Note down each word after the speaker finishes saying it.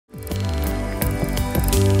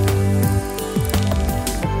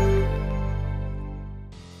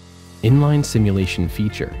inline simulation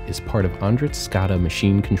feature is part of Andritz Scada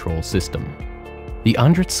machine control system. The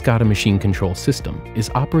Andritz Scada machine control system is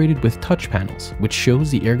operated with touch panels, which shows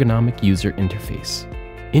the ergonomic user interface.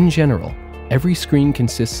 In general, every screen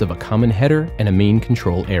consists of a common header and a main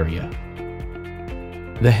control area.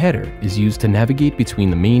 The header is used to navigate between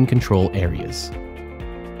the main control areas.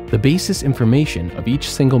 The basis information of each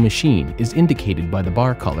single machine is indicated by the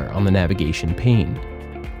bar color on the navigation pane.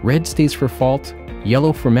 Red stays for fault,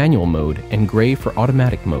 yellow for manual mode, and gray for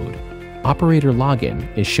automatic mode. Operator login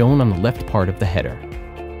is shown on the left part of the header.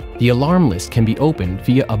 The alarm list can be opened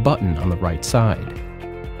via a button on the right side.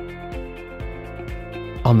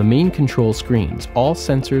 On the main control screens, all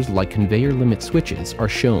sensors like conveyor limit switches are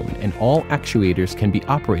shown, and all actuators can be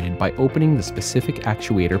operated by opening the specific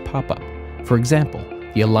actuator pop-up. For example,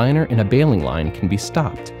 the aligner in a baling line can be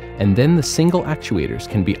stopped, and then the single actuators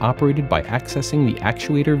can be operated by accessing the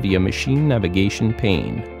actuator via machine navigation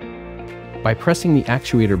pane. By pressing the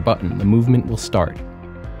actuator button, the movement will start.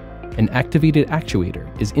 An activated actuator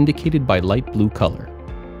is indicated by light blue color.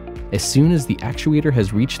 As soon as the actuator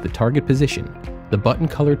has reached the target position, the button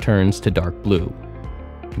color turns to dark blue.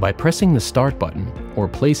 By pressing the start button or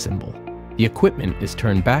play symbol, the equipment is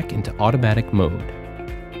turned back into automatic mode.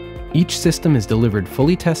 Each system is delivered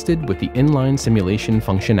fully tested with the inline simulation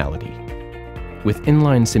functionality. With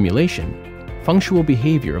inline simulation, functional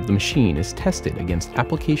behavior of the machine is tested against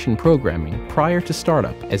application programming prior to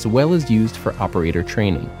startup, as well as used for operator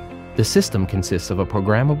training. The system consists of a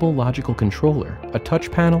programmable logical controller, a touch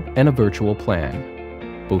panel, and a virtual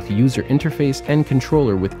plan. Both user interface and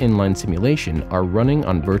controller with inline simulation are running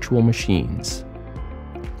on virtual machines.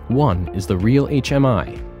 One is the real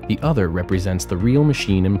HMI. The other represents the real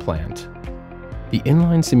machine implant. The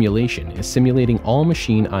inline simulation is simulating all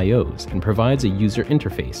machine I/Os and provides a user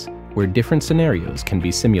interface where different scenarios can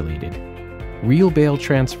be simulated. Real bale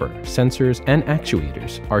transfer, sensors, and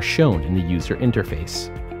actuators are shown in the user interface.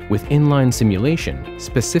 With inline simulation,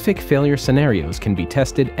 specific failure scenarios can be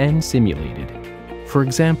tested and simulated. For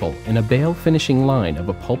example, in a bale finishing line of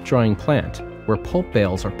a pulp drying plant, where pulp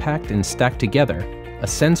bales are packed and stacked together, a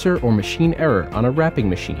sensor or machine error on a wrapping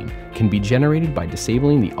machine can be generated by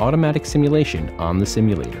disabling the automatic simulation on the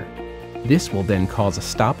simulator. This will then cause a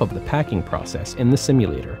stop of the packing process in the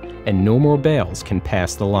simulator, and no more bales can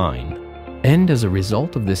pass the line. And as a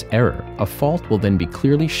result of this error, a fault will then be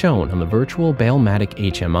clearly shown on the virtual Balematic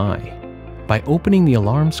HMI. By opening the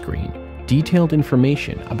alarm screen, detailed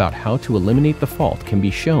information about how to eliminate the fault can be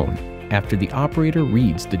shown after the operator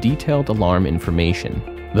reads the detailed alarm information.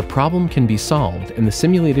 The problem can be solved and the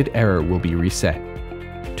simulated error will be reset.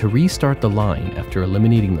 To restart the line after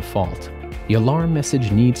eliminating the fault, the alarm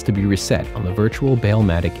message needs to be reset on the virtual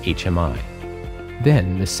Balematic HMI.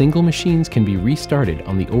 Then, the single machines can be restarted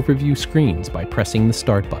on the overview screens by pressing the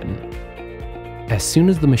start button. As soon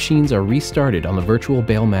as the machines are restarted on the virtual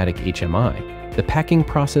Balematic HMI, the packing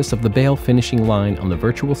process of the bale finishing line on the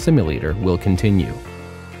virtual simulator will continue.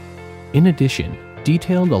 In addition,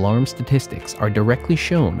 detailed alarm statistics are directly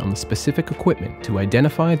shown on the specific equipment to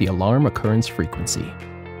identify the alarm occurrence frequency.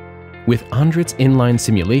 With Andritz inline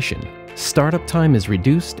simulation, startup time is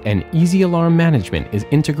reduced and easy alarm management is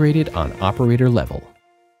integrated on operator level.